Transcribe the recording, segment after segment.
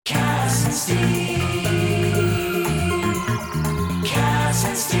and Steve. Cass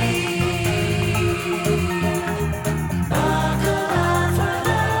and Steve. Buckle up for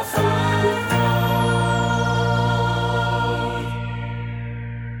the fun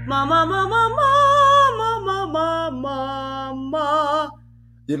road. Mama.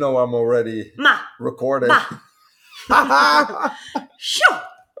 You know I'm already Ma. recording. Ma. Shoo.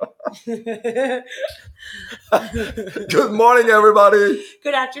 Good morning, everybody.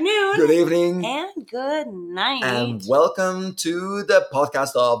 Good afternoon. Good evening. And good night. And welcome to the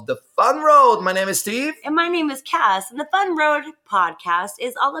podcast of The Fun Road. My name is Steve. And my name is Cass. And the Fun Road podcast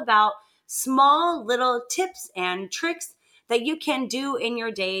is all about small little tips and tricks that you can do in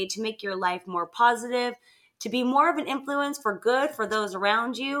your day to make your life more positive, to be more of an influence for good for those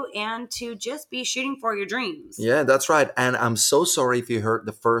around you, and to just be shooting for your dreams. Yeah, that's right. And I'm so sorry if you heard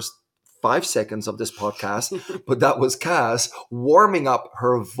the first 5 seconds of this podcast, but that was Cass warming up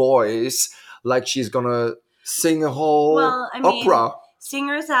her voice like she's going to sing a whole opera.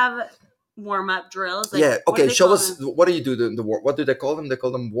 Singers have warm-up drills. Yeah, okay, show us. Them? What do you do? What do they call them? They call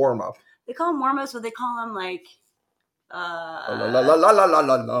them warm-up. They call them warm-ups, but they call them like... They call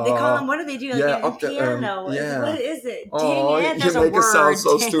them, what do they do? Like yeah, a piano. Yeah. What is it? Oh, Dang it. You make it sound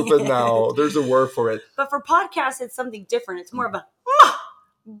so stupid now. There's a word for it. But for podcasts, it's something different. It's more of a ma,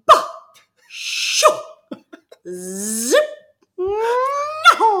 ba, shoo, zip, no.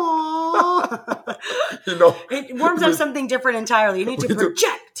 It warms up something different entirely. You need to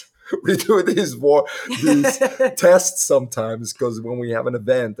project. We do these tests sometimes because when we have an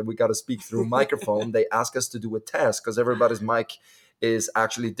event and we got to speak through a microphone, they ask us to do a test because everybody's mic is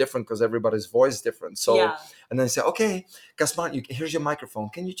actually different because everybody's voice is different. So, And then they say, okay, Gaspar, here's your microphone.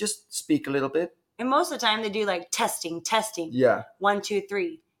 Can you just speak a little bit? And most of the time they do like testing. Yeah. 1, 2,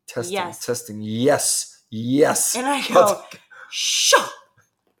 3. Testing. Yes. And I go, shoo,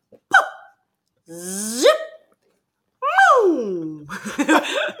 zip.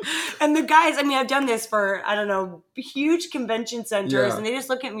 And the guys, I've done this for, huge convention centers, and they just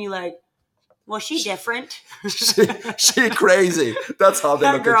look at me like, well, she different. she crazy. That's how they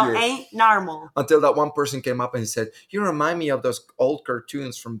that look girl at you. Ain't normal. Until that one person came up and he said, you remind me of those old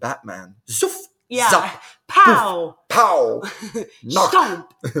cartoons from Batman. Zoof. Yeah. Zap, pow. Poof, pow. Knock.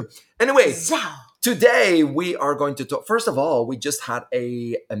 Stomp. Anyway. Zow. Today, we are going to talk. First of all, we just had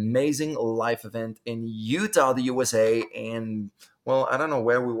an amazing live event in Utah, the USA. And, well, I don't know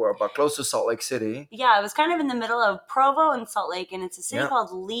where we were, but close to Salt Lake City. Yeah, it was kind of in the middle of Provo and Salt Lake. And it's a city called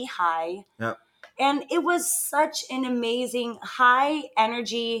Lehi. Yeah. And it was such an amazing high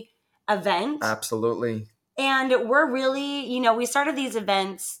energy event. Absolutely. And we're really, we started these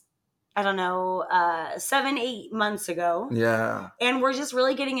events 7-8 months ago. Yeah. And we're just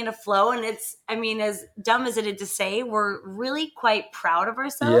really getting in a flow. And it's, as dumb as it is to say, we're really quite proud of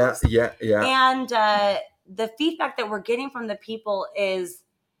ourselves. Yeah. And the feedback that we're getting from the people is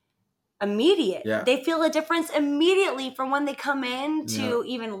immediate. Yeah. They feel a difference immediately from when they come in to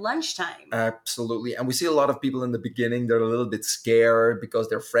even lunchtime. Absolutely. And we see a lot of people in the beginning, they're a little bit scared because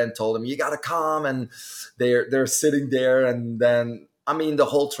their friend told them, you got to come. And they're sitting there and then... the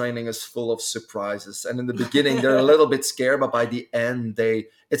whole training is full of surprises. And in the beginning, they're a little bit scared, but by the end, they're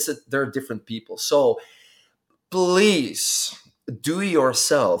different people. So please do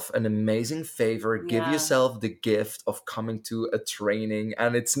yourself an amazing favor. Give yourself the gift of coming to a training.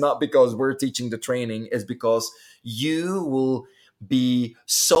 And it's not because we're teaching the training. It's because you will be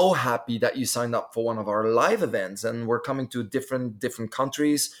so happy that you signed up for one of our live events. And we're coming to different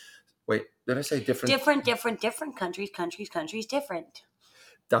countries. Wait, did I say different? Different countries, different.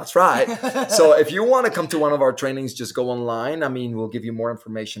 That's right. So if you want to come to one of our trainings, just go online. We'll give you more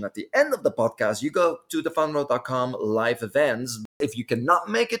information at the end of the podcast. You go to thefunroad.com live events. If you cannot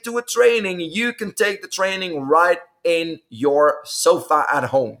make it to a training, you can take the training right in your sofa at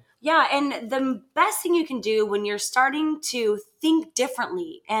home. Yeah, and the best thing you can do when you're starting to think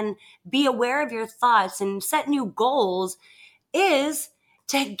differently and be aware of your thoughts and set new goals is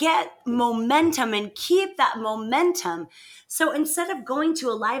to get momentum and keep that momentum. So instead of going to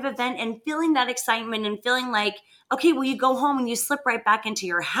a live event and feeling that excitement and feeling like, okay, well, you go home and you slip right back into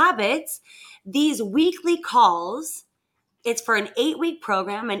your habits, these weekly calls, it's for an 8-week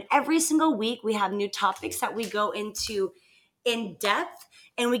program. And every single week we have new topics that we go into in depth,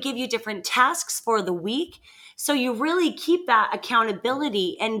 and we give you different tasks for the week. So you really keep that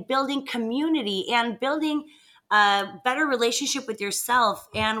accountability and building community and building a better relationship with yourself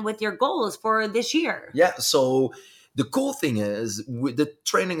and with your goals for this year. Yeah. So the cool thing is the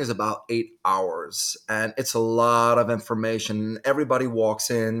training is about 8 hours and it's a lot of information. Everybody walks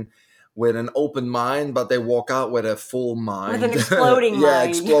in with an open mind, but they walk out with a full mind. With an exploding Yeah, mind.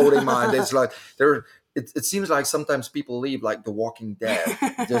 exploding mind. It's like they're. It seems like sometimes people leave like The Walking Dead.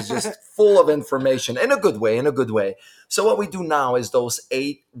 They're just full of information in a good way, in a good way. So what we do now is those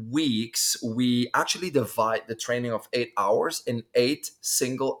 8 weeks, we actually divide the training of 8 hours in 8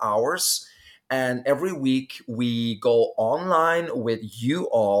 single hours. And every week we go online with you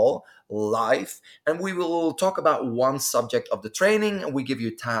all live, and we will talk about one subject of the training, and we give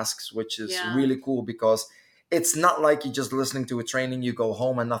you tasks, which is Yeah. really cool because it's not like you're just listening to a training, you go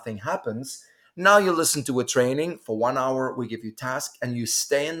home and nothing happens. Now you listen to a training for 1 hour, we give you tasks, and you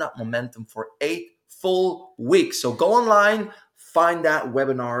stay in that momentum for 8 full weeks. So go online, find that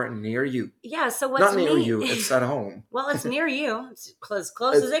webinar near you. Yeah. So what's Not near neat- you, it's at home. well, it's near you. It's as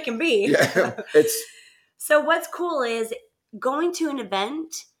close as it can be. Yeah, it's So what's cool is going to an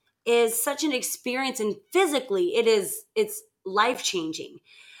event is such an experience, and physically it's life-changing.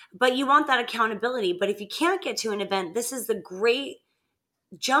 But you want that accountability. But if you can't get to an event, this is the great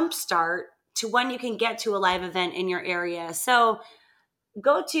jump start to when you can get to a live event in your area. So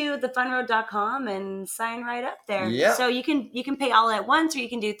go to thefunroad.com and sign right up there. Yeah. So you can pay all at once, or you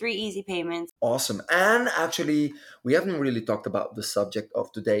can do 3 easy payments. awesome. And actually, we haven't really talked about the subject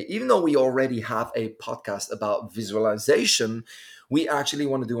of today. Even though we already have a podcast about visualization, we actually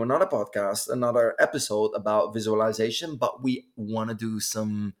want to do another podcast, another episode about visualization, but we want to do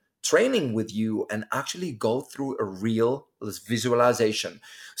some training with you and actually go through a real visualization.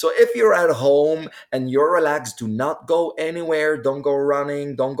 So if you're at home and you're relaxed, do not go anywhere, don't go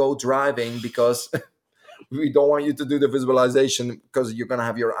running, don't go driving, because we don't want you to do the visualization because you're going to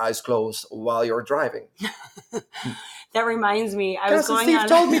have your eyes closed while you're driving. That reminds me, I was going Steve on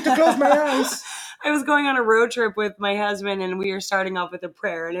told me to close my eyes. I was going on a road trip with my husband, and we were starting off with a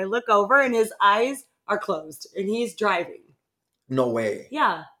prayer, and I look over and his eyes are closed and he's driving. No way.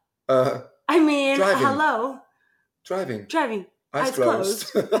 Yeah. Uh, I mean, Driving. hello. driving. Driving. Eyes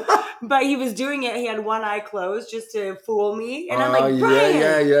closed. But he was doing it. He had one eye closed just to fool me. And I'm Oh, like, yeah,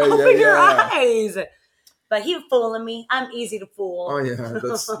 Brian, yeah, open your yeah. eyes. But he was fooling me. I'm easy to fool. Oh yeah,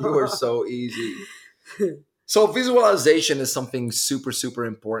 you are so easy. So visualization is something super, super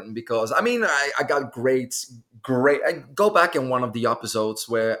important because I mean I got great. I go back in one of the episodes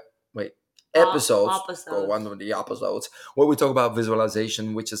where episodes. Episodes. Go one of the episodes where we talk about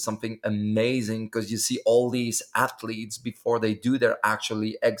visualization, which is something amazing because you see all these athletes before they do their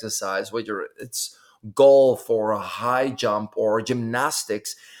actually exercise, whether it's golf or a high jump or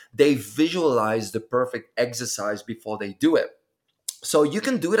gymnastics, they visualize the perfect exercise before they do it. So you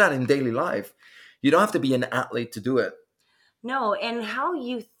can do that in daily life. You don't have to be an athlete to do it. No, and how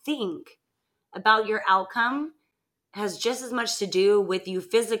you think about your outcome has just as much to do with you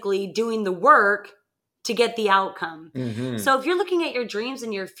physically doing the work to get the outcome. Mhm. So if you're looking at your dreams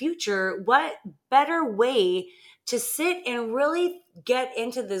and your future, what better way to sit and really get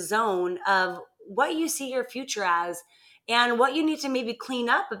into the zone of what you see your future as and what you need to maybe clean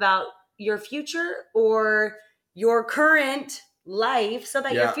up about your future or your current life so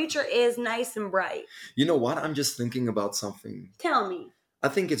that your Yeah. future is nice and bright. You know what? I'm just thinking about something. Tell me. I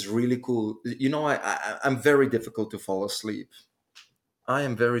think it's really cool. You know, I'm very difficult to fall asleep. I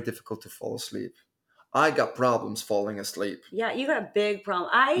am very difficult to fall asleep. I got problems falling asleep. Yeah, you got a big problem.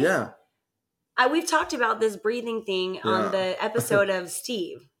 Yeah. We've talked about this breathing thing Yeah. on the episode of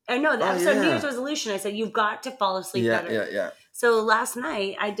Steve. I know the Oh, episode New yeah. Year's resolution. I said you've got to fall asleep Yeah, better. yeah. So last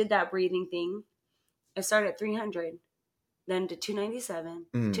night I did that breathing thing. I started at 300, then to 297,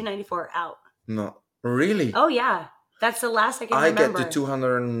 Mm. 294 out. No, really? Oh yeah, that's the last I can I remember. get to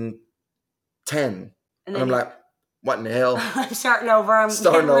 210. And then I'm like, what in the hell? I'm starting over. I'm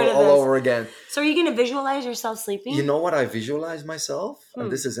Starting getting rid of all this. over again. So are you going to visualize yourself sleeping? You know what I visualize myself? Hmm.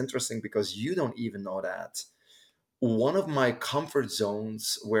 And this is interesting because you don't even know that. One of my comfort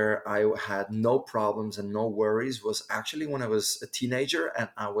zones where I had no problems and no worries was actually when I was a teenager and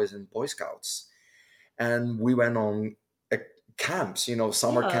I was in Boy Scouts. And we went on camps,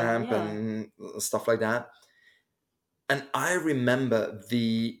 summer Yeah, camp yeah. and stuff like that. And I remember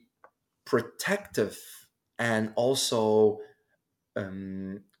the protective and also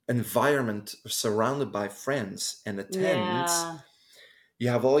environment surrounded by friends and a tent. Yeah. You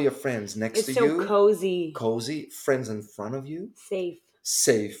have all your friends next It's to so you, cozy. cozy, friends in front of you, Safe.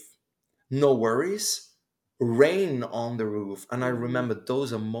 safe, no worries, rain on the roof. And I Mhm. remember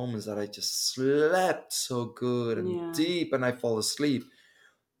those are moments that I just slept so good and Yeah. deep and I fall asleep.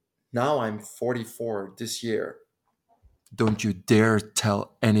 Now I'm 44 this year. Don't you dare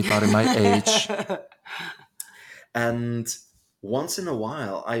tell anybody my age. And once in a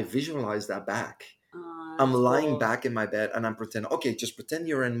while, I visualize that back. I'm That's lying cool. back in my bed and I'm pretending, okay, just pretend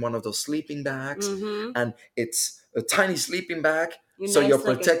you're in one of those sleeping bags Mm-hmm. and it's a tiny sleeping bag. You're So nice you're like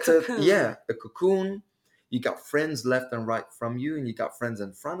a protected. cocoon. Yeah, a cocoon. You got friends left and right from you, and you got friends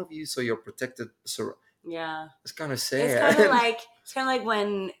in front of you, so you're protected. So Yeah. it's kind of It's kind of sad. like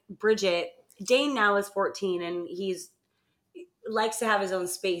when Bridget Dane now is 14 and he's likes to have his own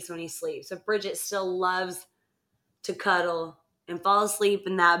space when he sleeps. So Bridget still loves to cuddle and fall asleep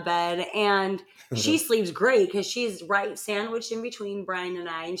in that bed. And she sleeps great because she's right sandwiched in between Brian and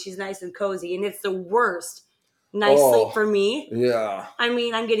I, and she's nice and cozy. And it's the worst nice sleep Oh, for me. yeah. I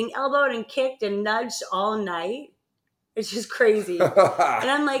mean, I'm getting elbowed and kicked and nudged all night. It's just crazy. And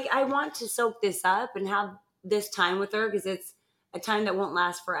I'm like, I want to soak this up and have this time with her because it's a time that won't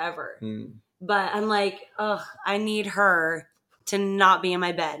last forever. Hmm. But I'm like, oh, I need her to not be in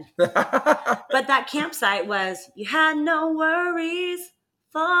my bed. But that campsite was, you had no worries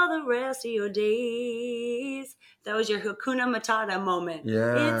for the rest of your days. That was your Hakuna Matata moment.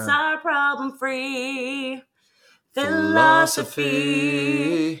 Yeah. It's our problem free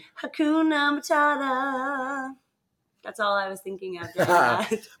philosophy. Philosophy. Hakuna Matata. That's all I was thinking of during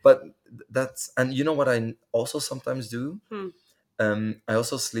that. But that's, and you know what I also sometimes do? Hmm. I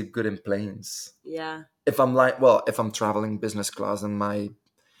also sleep good in planes. Yeah. If I'm if I'm traveling business class and my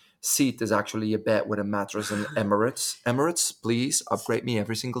seat is actually a bed with a mattress in Emirates, please upgrade me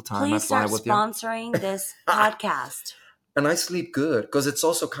every single time Please I fly start with you. sponsoring this podcast. And I sleep good because it's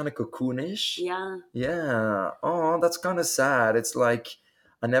also kind of cocoonish. Yeah. Yeah. Oh, that's kind of sad. It's like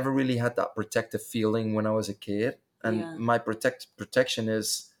I never really had that protective feeling when I was a kid, and Yeah. my protection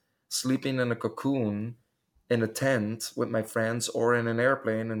is sleeping in a cocoon in a tent with my friends or in an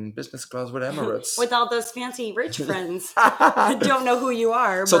airplane in business class with Emirates. With all those fancy rich friends. I don't know who you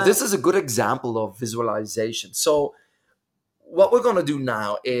are. So but this is a good example of visualization. So what we're going to do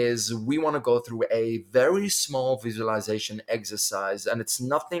now is we want to go through a very small visualization exercise, and it's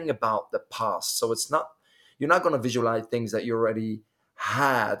nothing about the past. So it's not, you're not going to visualize things that you already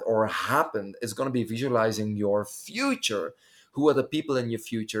had or happened. It's going to be visualizing your future. Who are the people in your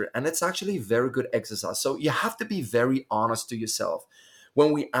future? And it's actually a very good exercise. So you have to be very honest to yourself.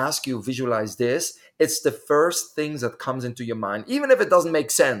 When we ask you visualize this, it's the first things that comes into your mind, even if it doesn't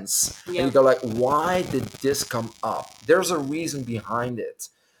make sense. And Yeah. you go like, why did this come up? There's a reason behind it.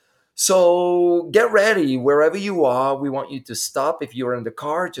 So get ready wherever you are. We want you to stop. If you're in the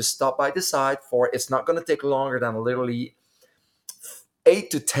car, just stop by the side for it's not going to take longer than literally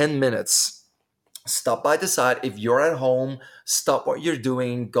 8 to 10 minutes. Stop by the side. If you're at home, stop what you're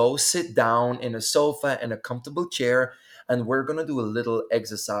doing. Go sit down in a sofa in a comfortable chair, and we're going to do a little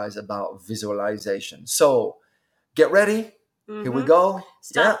exercise about visualization. So get ready. Here we Mhm. go.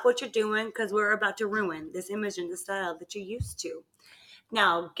 Stop what you're doing because we're about to ruin this image and the style that you're used to.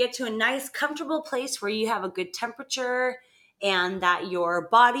 Now, get to a nice, comfortable place where you have a good temperature and that your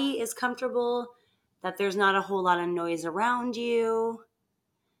body is comfortable, that there's not a whole lot of noise around you.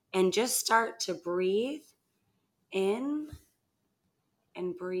 And just start to breathe in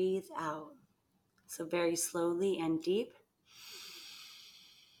and breathe out. So, very slowly and deep.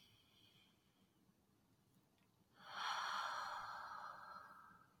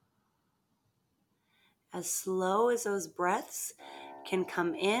 As slow as those breaths can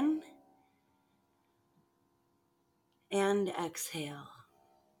come in and exhale.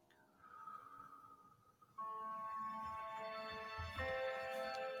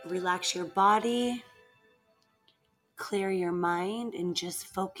 Relax your body, clear your mind, and just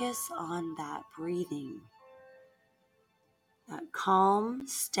focus on that breathing. That calm,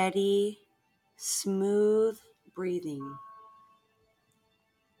 steady, smooth breathing.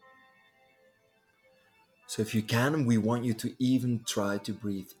 So if you can, we want you to even try to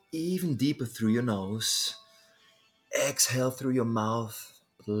breathe even deeper through your nose. Exhale through your mouth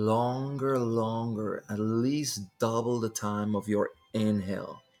longer, at least double the time of your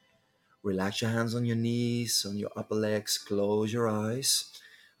inhale. Relax your hands on your knees, on your upper legs, close your eyes,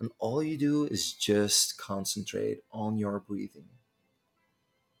 and all you do is just concentrate on your breathing.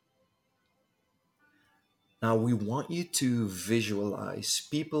 Now we want you to visualize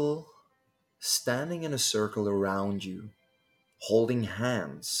people standing in a circle around you, holding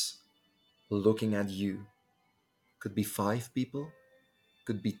hands, looking at you. Could be 5 people,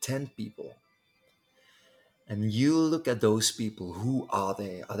 could be 10 people. And you look at those people. Who are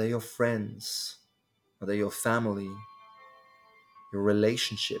they? Are they your friends? Are they your family? Your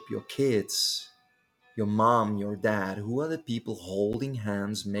relationship, your kids, your mom, your dad? Who are the people holding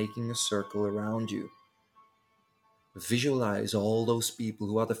hands, making a circle around you? Visualize all those people.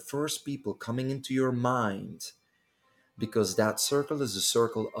 Who are the first people coming into your mind because that circle is a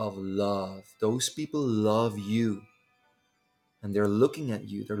circle of love. Those people love you, and they're looking at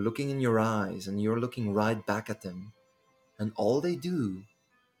you, they're looking in your eyes, and you're looking right back at them. And all they do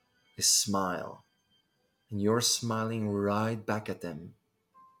is smile, and you're smiling right back at them.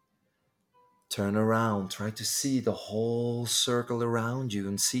 Turn around, try to see the whole circle around you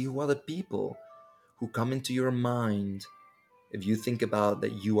and see who are the people who come into your mind if you think about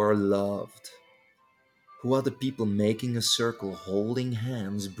that you are loved. Who are the people making a circle, holding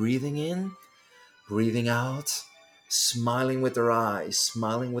hands, breathing in, breathing out, smiling with their eyes,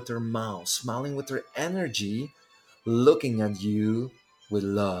 smiling with their mouth, smiling with their energy, looking at you with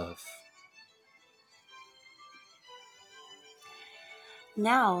love.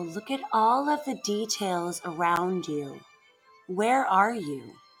 Now look at all of the details around you. Where are you?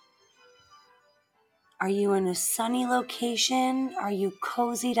 Are you in a sunny location? Are you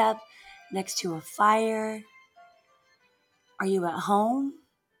cozied up next to a fire? Are you at home?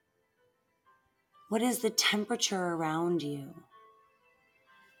 What is the temperature around you?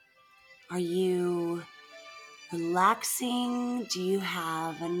 Are you relaxing? Do you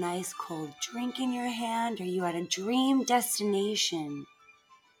have a nice cold drink in your hand? Are you at a dream destination?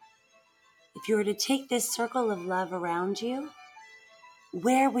 If you were to take this circle of love around you,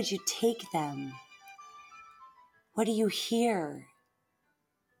 where would you take them? What do you hear?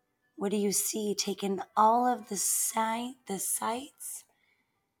 What do you see? Take in all of the sights,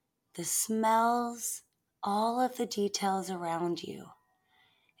 the smells, all of the details around you,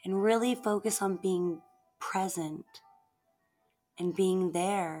 and really focus on being present and being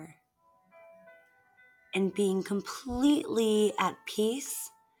there and being completely at peace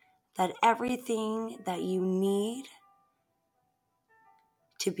that everything that you need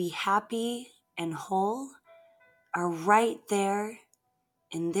to be happy and whole are right there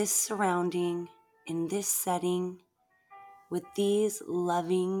in this surrounding, in this setting, with these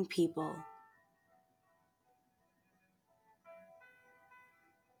loving people.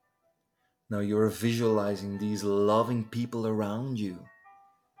 Now you're visualizing these loving people around you.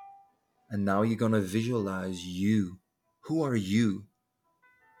 And now you're going to visualize you. Who are you?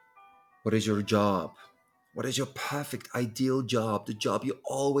 What is your job? What is your perfect ideal job? The job you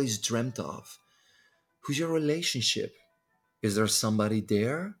always dreamt of? Who's your relationship? Is there somebody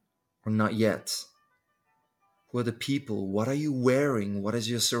there or not yet? Who are the people? What are you wearing? What is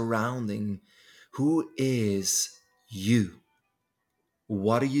your surrounding? Who is you?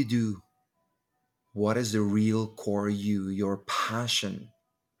 What do you do? What is the real core you, your passion,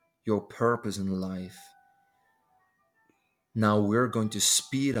 your purpose in life? Now we're going to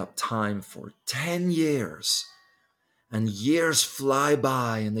speed up time for 10 years. And years fly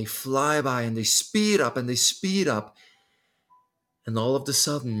by and they fly by and they speed up and they speed up. And all of a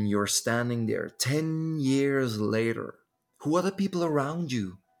sudden you're standing there 10 years later. Who are the people around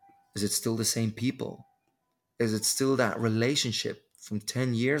you? Is it still the same people? Is it still that relationship from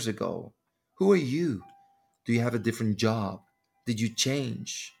 10 years ago? Who are you? Do you have a different job? Did you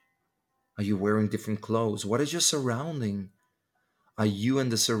change? Are you wearing different clothes? What is your surrounding? Are you in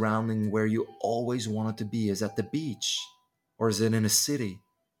the surrounding where you always wanted to be? Is it at the beach? Or is it in a city?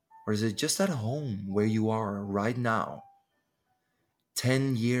 Or is it just at home where you are right now?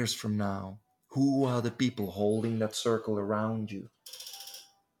 10 years from now, who are the people holding that circle around you?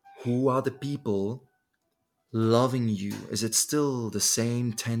 Who are the people loving you? Is it still the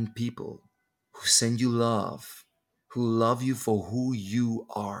same 10 people who send you love, who love you for who you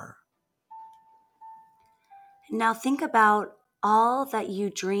are? Now think about all that you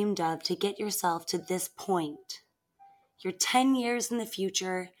dreamed of to get yourself to this point. You're 10 years in the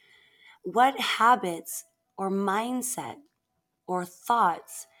future. What habits or mindset or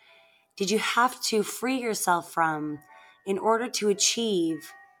thoughts did you have to free yourself from in order to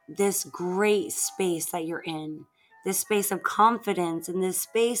achieve this great space that you're in, this space of confidence, and this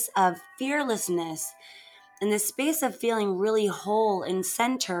space of fearlessness, and this space of feeling really whole and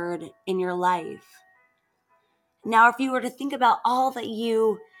centered in your life? Now, if you were to think about all that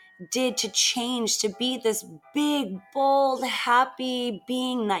you did to change to be this big, bold, happy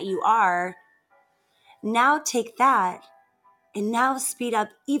being that you are, now take that and now speed up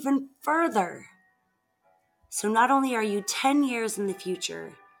even further. So not only are you 10 years in the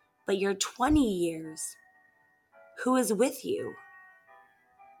future, but you're 20 years. Who is with you?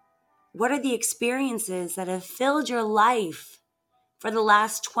 What are the experiences that have filled your life for the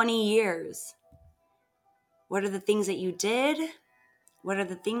last 20 years? What are the things that you did? What are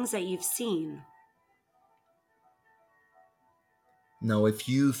the things that you've seen? Now, if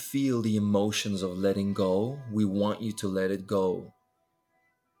you feel the emotions of letting go, we want you to let it go.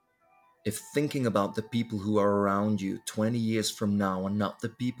 if thinking about the people who are around you 20 years from now and not the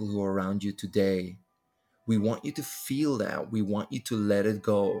people who are around you today, we want you to feel that. We want you to let it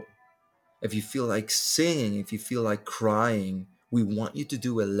go. If you feel like singing, if you feel like crying, we want you to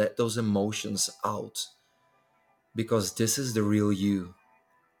do it. Let those emotions out, because this is the real you.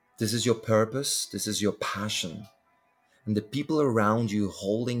 This is your purpose. This is your passion. And the people around you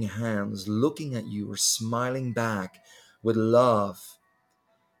holding hands, looking at you or smiling back with love.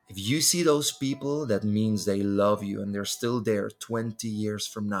 If you see those people, that means they love you and they're still there 20 years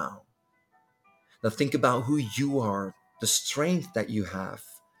from now. Now think about who you are, the strength that you have.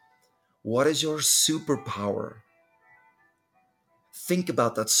 What is your superpower? Think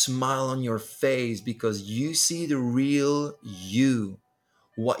about that smile on your face, because you see the real you.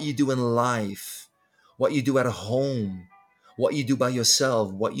 What you do in life, what you do at home, what you do by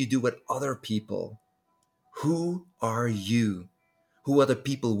yourself, what you do with other people. Who are you? Who are the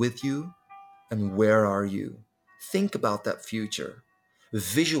people with you? And where are you? Think about that future.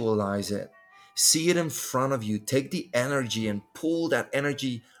 Visualize it. See it in front of you. Take the energy and pull that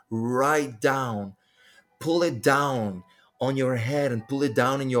energy right down. Pull it down on your head and pull it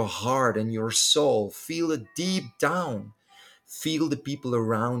down in your heart and your soul. Feel it deep down. Feel the people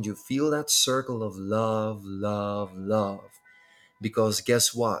around you. Feel that circle of love, love, love. Because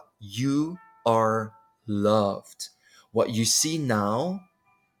guess what? You are loved. What you see now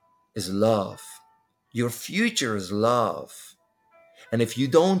is love. Your future is love. And if you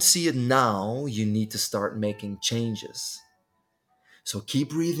don't see it now, you need to start making changes. So keep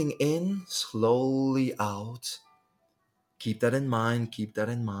breathing in, slowly out. Keep that in mind. Keep that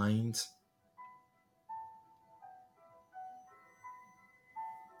in mind.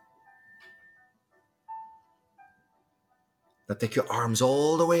 Now take your arms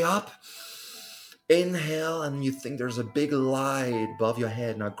all the way up. Inhale, and you think there's a big light above your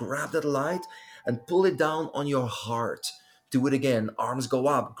head. Now grab that light and pull it down on your heart. Do it again. Arms go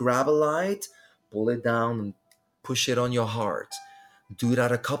up. Grab a light, pull it down, and push it on your heart. Do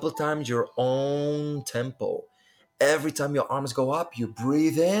that a couple times, your own tempo. Every time your arms go up, you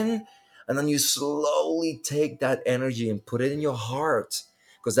breathe in, and then you slowly take that energy and put it in your heart.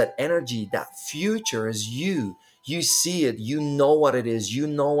 Because that energy, that future is you. You see it. You know what it is. You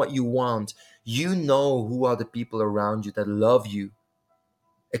know what you want. You know who are the people around you that love you.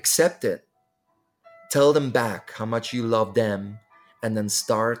 Accept it. Tell them back how much you love them, and then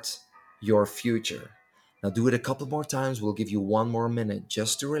start your future. Now do it a couple more times. We'll give you 1 more minute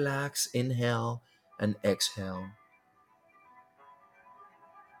just to relax. Inhale and exhale.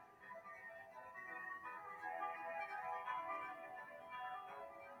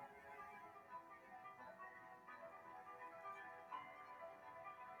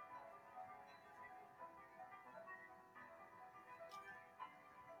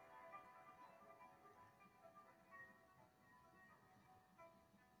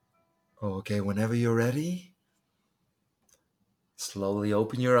 Okay, whenever you're ready, slowly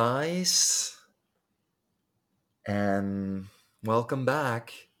open your eyes and welcome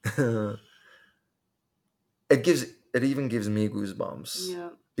back. it gives it even gives me goosebumps. Yeah.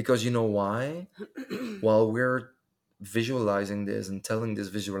 Because you know why? While we're visualizing this and telling this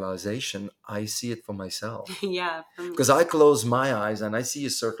visualization, I see it for myself. Yeah. Because I close my eyes and I see a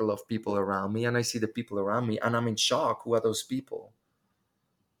circle of people around me, and I see the people around me, and I'm in shock. Who are those people?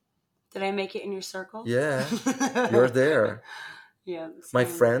 Did I make it in your circle? Yeah, you're there. Yeah. My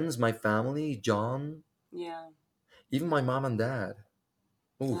same. friends, my family, John, Yeah. even my mom and dad.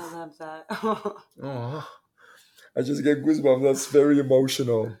 I Oof. love that. Oh, I just get goosebumps. That's very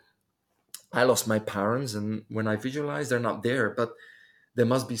emotional. I lost my parents, and when I visualize, they're not there, but there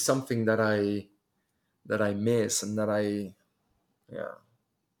must be something that I miss and that I, yeah.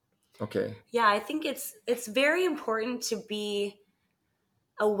 Okay. Yeah, I think it's very important to be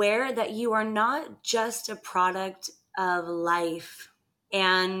aware that you are not just a product of life,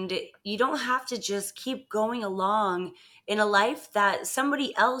 and you don't have to just keep going along in a life that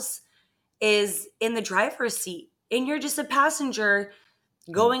somebody else is in the driver's seat and you're just a passenger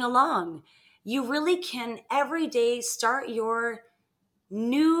going along. You really can every day start your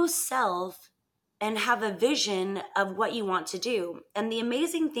new self and have a vision of what you want to do. And the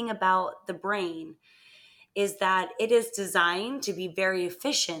amazing thing about the brain is that it is designed to be very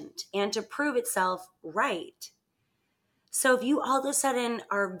efficient and to prove itself right. So if you all of a sudden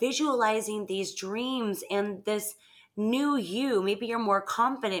are visualizing these dreams and this new you, maybe you're more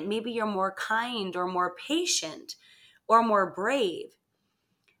confident, maybe you're more kind or more patient or more brave,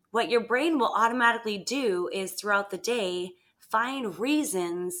 what your brain will automatically do is throughout the day find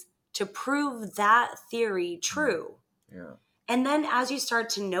reasons to prove that theory true. Yeah. And then as you start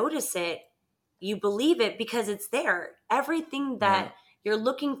to notice it, you believe it because it's there. Everything that Yeah. you're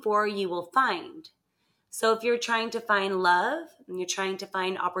looking for, you will find. So if you're trying to find love and you're trying to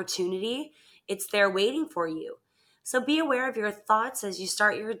find opportunity, it's there waiting for you. So be aware of your thoughts as you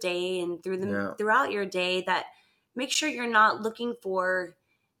start your day and Yeah. throughout your day, that make sure you're not looking for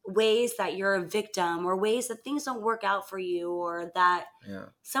ways that you're a victim or ways that things don't work out for you or that Yeah.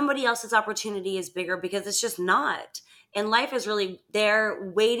 somebody else's opportunity is bigger, because it's just not. And life is really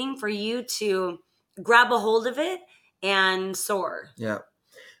there waiting for you to grab a hold of it and soar. Yeah.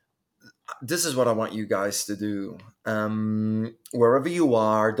 This is what I want you guys to do. Wherever you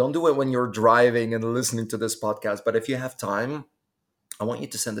are, don't do it when you're driving and listening to this podcast. But if you have time, I want you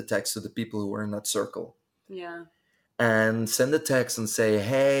to send a text to the people who are in that circle, Yeah. and send a text and say,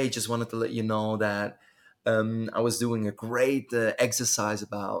 "Hey, just wanted to let you know that I was doing a great exercise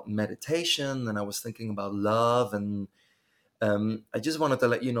about meditation, and I was thinking about love, and I just wanted to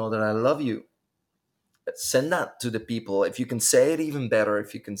let you know that I love you." Send that to the people. If you can say it, even better.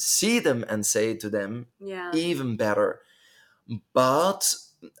 If you can see them and say it to them, Yeah. even better. But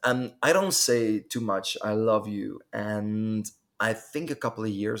I don't say too much, "I love you." And I think a couple of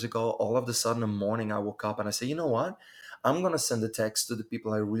years ago, all of a sudden, in the morning, I woke up and I say, "You know what? I'm going to send a text to the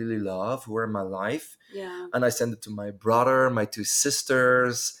people I really love who are in my life." Yeah. And I send it to my brother, my two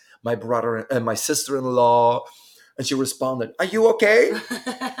sisters, my brother and my sister-in-law. And she responded, "Are you okay?"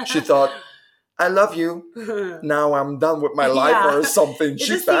 She thought, "I love you. Now I'm done with my life," Yeah. or something. Is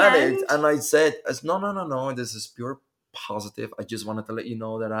She this the panicked. end? And I said, "No, no, no, no. This is pure positive. I just wanted to let you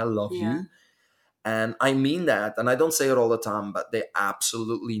know that I love Yeah. you." And I mean that. And I don't say it all the time, but they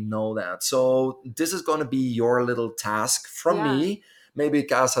absolutely know that. So this is going to be your little task from Yeah. me. Maybe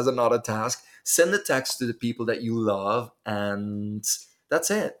Cass has another task. Send a text to the people that you love, and that's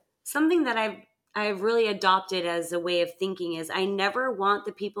it. Something that I've really adopted as a way of thinking is I never want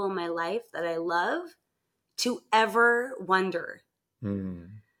the people in my life that I love to ever wonder. Hmm.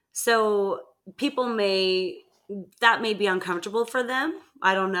 So people that may be uncomfortable for them.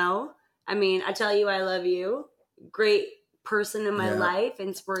 I don't know. I mean, I tell you I love you. Great person in my Yeah. life, I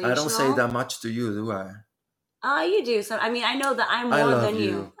inspirational. don't say that much to you, do I? You do. So I mean, I know that I'm I more love than you.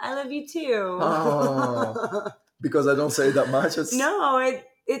 you. I love you too. Oh. Because I don't say that much. No,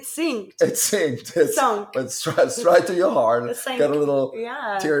 it synced. It's synced. It's Sunk. It's right to your heart. It's like, Get a little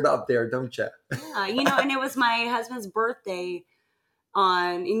yeah. teared up there, don't you? Yeah, and it was my husband's birthday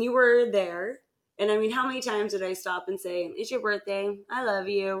and you were there. And I mean, how many times did I stop and say, "It's your birthday. I love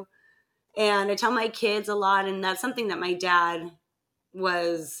you." And I tell my kids a lot, and that's something that my dad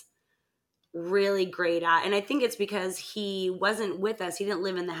was really great at. And I think it's because he wasn't with us. He didn't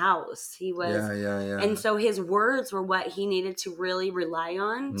live in the house. He was. Yeah. And so his words were what he needed to really rely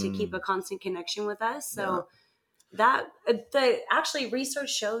on to keep a constant connection with us. So actually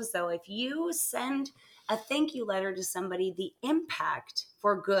research shows, though, if you send a thank you letter to somebody, the impact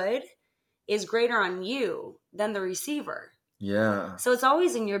for good is greater on you than the receiver. Yeah. So it's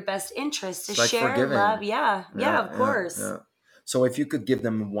always in your best interest to It's like share forgiving. love. Yeah, of course. Yeah. So if you could give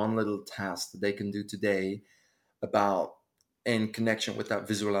them one little task that they can do today about in connection with that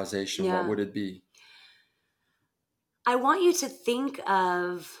visualization, Yeah. what would it be? I want you to think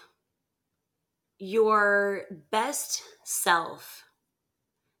of your best self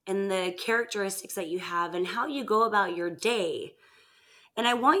and the characteristics that you have and how you go about your day. And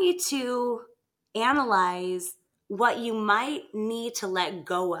I want you to analyze what you might need to let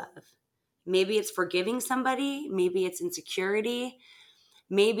go of. Maybe it's forgiving somebody, maybe it's insecurity,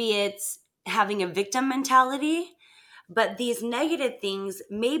 maybe it's having a victim mentality. But these negative things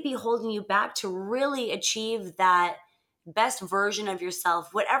may be holding you back to really achieve that best version of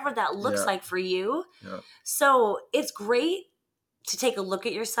yourself, whatever that looks Yeah. like for you. Yeah. So it's great to take a look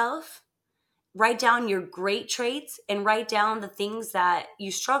at yourself, write down your great traits, and write down the things that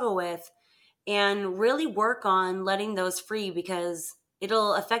you struggle with, and really work on letting those free, because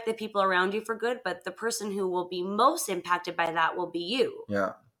it'll affect the people around you for good. But the person who will be most impacted by that will be you.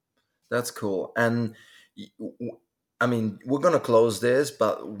 Yeah. That's cool. And I mean, we're going to close this,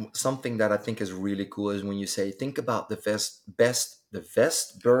 but something that I think is really cool is when you say, think about the best version. The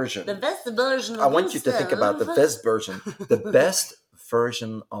best version of I want you to think about the best version, the best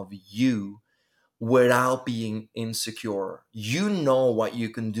version of you without being insecure. You know what you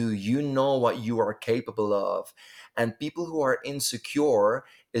can do. You know what you are capable of. And people who are insecure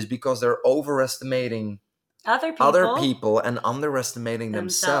is because they're overestimating other people and underestimating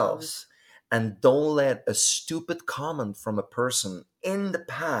themselves. And don't let a stupid comment from a person in the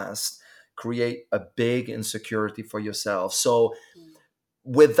past create a big insecurity for yourself. So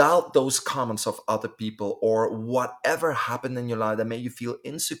without those comments of other people or whatever happened in your life that made you feel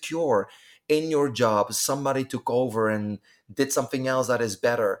insecure in your job, somebody took over and did something else that is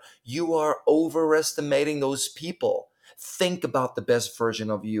better, you are overestimating those people. Think about the best version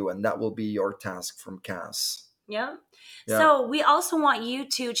of you, and that will be your task from Cass. Yeah. Yeah. So we also want you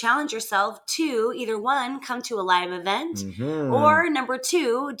to challenge yourself to either one, come to a live event, Mhm. or number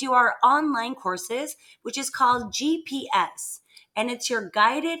two, do our online courses, which is called GPS. And it's your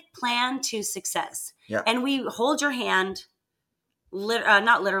guided plan to success. Yeah. And we hold your hand,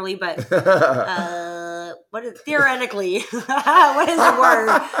 not literally, but theoretically? What is the word?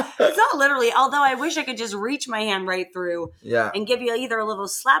 It's not literally, although I wish I could just reach my hand right through Yeah. and give you either a little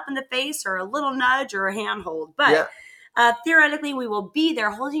slap in the face or a little nudge or a handhold. But Yeah. theoretically, we will be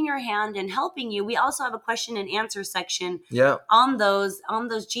there holding your hand and helping you. We also have a question and answer section Yeah. on those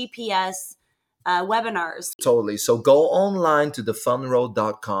GPS webinars. Totally. So go online to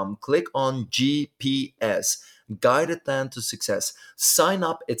thefunroad.com, click on GPS, Guided Plan to Success. Sign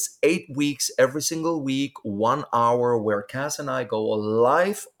up. It's 8 weeks, every single week, 1 hour, where Cass and I go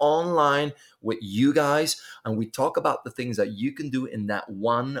live online with you guys, and we talk about the things that you can do in that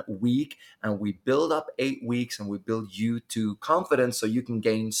 1 week, and we build up 8 weeks, and we build you to confidence so you can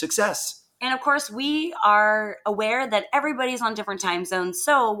gain success. And of course, we are aware that everybody's on different time zones.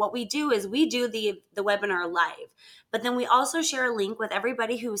 So what we do is we do the webinar live, but then we also share a link with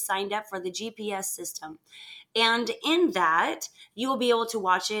everybody who signed up for the GPS system. And in that, you will be able to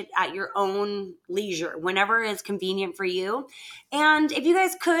watch it at your own leisure, whenever is convenient for you. And if you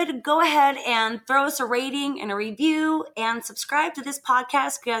guys could go ahead and throw us a rating and a review and subscribe to this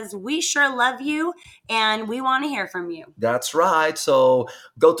podcast, because we sure love you and we want to hear from you. That's right. So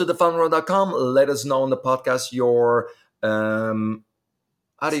go to thefunroad.com. Let us know on the podcast your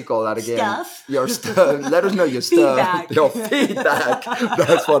how do you call that again? Stuff. Your stuff. Let us know your stuff. Feedback. Your feedback.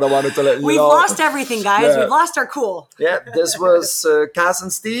 That's what I wanted to let you We've know. lost everything, guys. Yeah. We've lost our cool. Yeah, this was Cass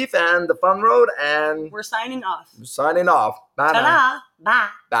and Steve and the Fun Road, and We're signing off. signing off. Bye. Ta-da. Bye.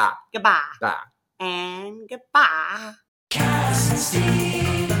 Bye. Goodbye. Bye. And goodbye. Cass and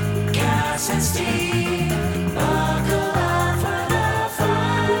Steve, Cass and Steve.